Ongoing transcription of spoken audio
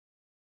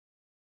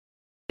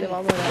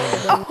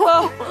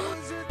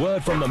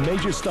Word from the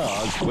major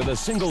stars with a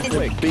single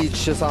click.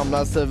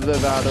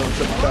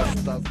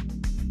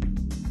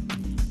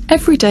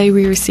 Every day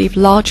we receive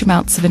large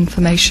amounts of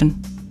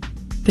information.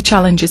 The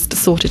challenge is to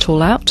sort it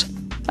all out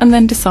and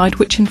then decide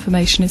which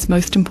information is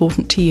most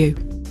important to you.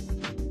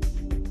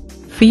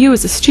 For you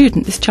as a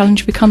student, this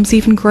challenge becomes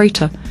even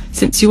greater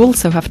since you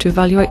also have to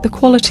evaluate the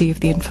quality of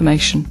the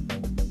information.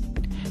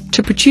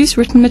 To produce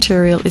written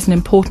material is an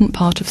important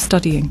part of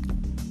studying.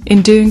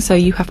 In doing so,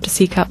 you have to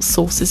seek out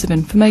sources of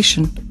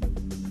information.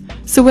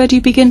 So where do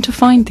you begin to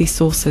find these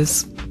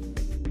sources?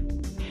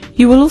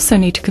 You will also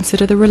need to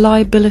consider the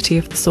reliability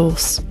of the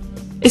source.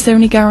 Is there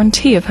any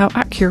guarantee of how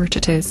accurate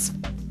it is?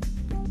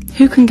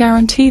 Who can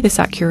guarantee this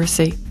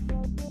accuracy?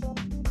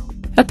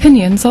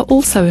 Opinions are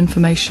also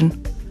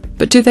information,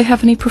 but do they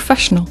have any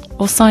professional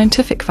or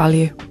scientific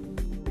value?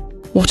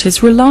 What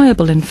is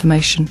reliable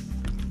information?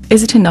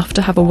 Is it enough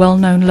to have a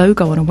well-known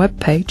logo on a web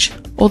page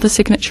or the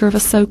signature of a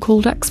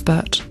so-called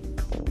expert?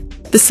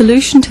 The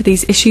solution to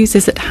these issues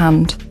is at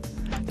hand.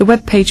 The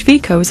web page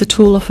VIKO is a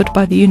tool offered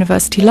by the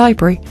University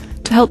Library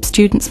to help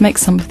students make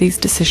some of these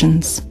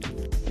decisions.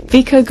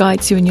 VIKO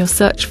guides you in your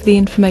search for the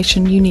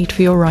information you need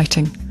for your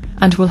writing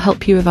and will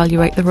help you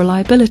evaluate the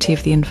reliability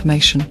of the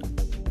information.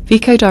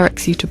 VIKO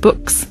directs you to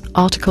books,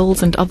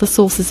 articles and other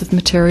sources of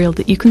material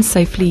that you can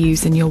safely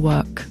use in your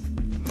work.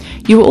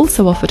 You are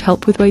also offered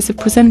help with ways of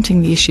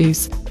presenting the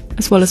issues,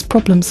 as well as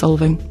problem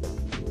solving.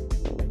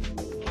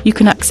 You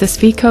can access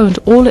VIKO and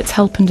all its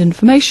help and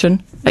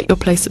information at your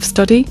place of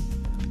study,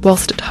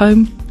 whilst at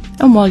home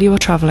and while you are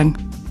travelling.